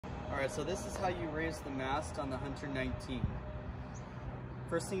Alright, so this is how you raise the mast on the Hunter 19.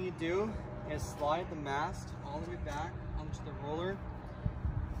 First thing you do is slide the mast all the way back onto the roller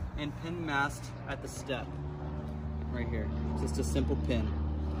and pin the mast at the step right here. Just a simple pin.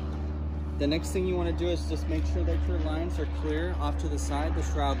 The next thing you want to do is just make sure that your lines are clear off to the side, the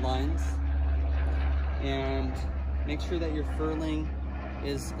shroud lines, and make sure that your furling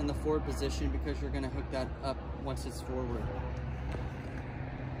is in the forward position because you're going to hook that up once it's forward.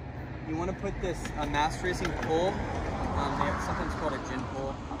 You want to put this mast raising pole, they have sometimes called a gin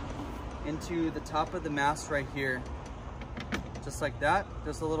pole, into the top of the mast right here, just like that.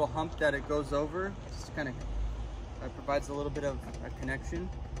 There's a little hump that it goes over, just kind of provides a little bit of a connection.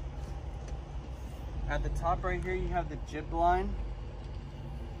 At the top right here, you have the jib line.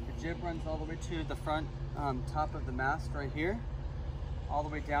 The jib runs all the way to the front top of the mast right here, all the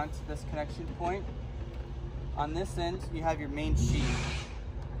way down to this connection point. On this end, you have your main sheet.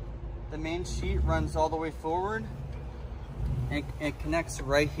 The main sheet runs all the way forward and it connects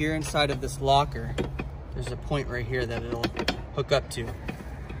right here inside of this locker. There's a point right here that it'll hook up to.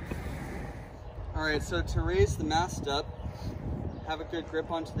 All right, so to raise the mast up, have a good grip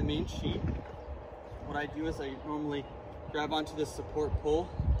onto the main sheet. What I do is I normally grab onto this support pole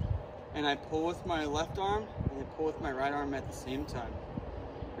and I pull with my left arm and I pull with my right arm at the same time.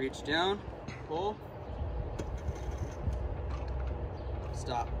 Reach down, pull,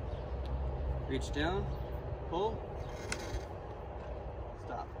 stop. Reach down, pull,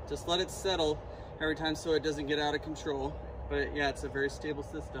 stop. Just let it settle every time so it doesn't get out of control. But yeah, it's a very stable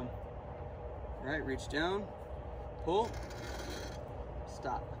system. All right, reach down, pull,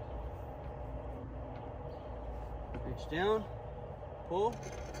 stop. Reach down, pull,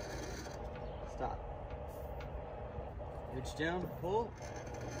 stop. Reach down, pull,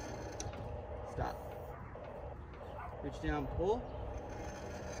 stop. Reach down, pull,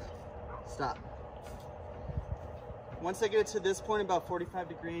 stop. Once I get it to this point, about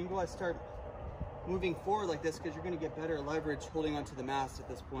 45-degree angle, I start moving forward like this because you're going to get better leverage holding onto the mast at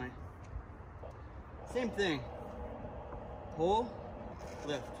this point. Same thing. Pull,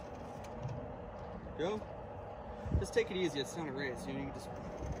 lift, go. Just take it easy. It's not a race. You can just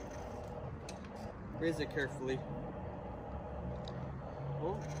raise it carefully.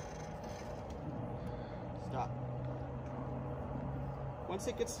 Pull, stop. Once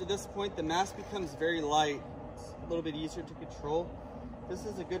it gets to this point, the mast becomes very light. It's a little bit easier to control. This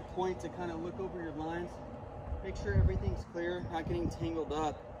is a good point to kind of look over your lines, make sure everything's clear, not getting tangled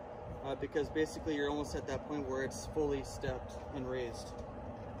up, because basically you're almost at that point where it's fully stepped and raised.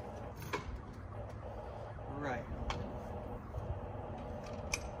 All right.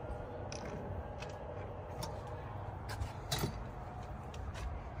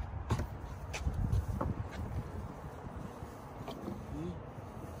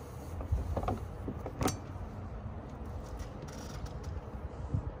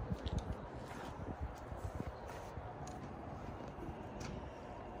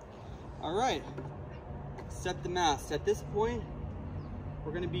 All right, set the mast. At this point,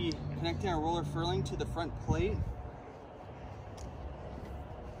 we're going to be connecting our roller furling to the front plate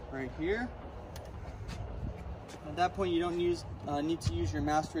right here. At that point, you don't need to use your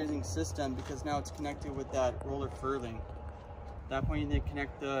mast raising system because now it's connected with that roller furling. At that point, you need to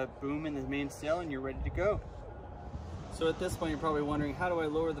connect the boom and the mainsail and you're ready to go. So at this point, you're probably wondering, how do I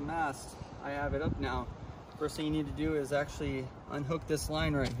lower the mast? I have it up now. First thing you need to do is actually unhook this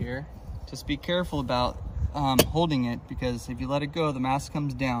line right here. Just be careful about holding it because if you let it go, the mast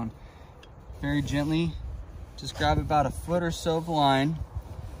comes down. Very gently, just grab about a foot or so of line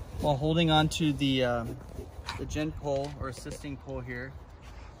while holding onto the gin pole or assisting pole here,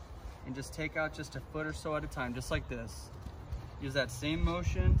 and just take out just a foot or so at a time, just like this. Use that same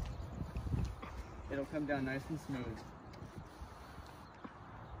motion. It'll come down nice and smooth.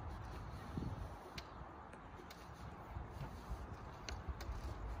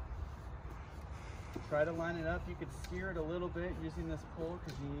 Try to line it up. You could steer it a little bit using this pole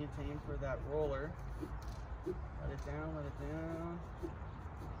because you need to aim for that roller. Let it down, let it down.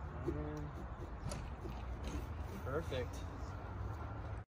 And perfect.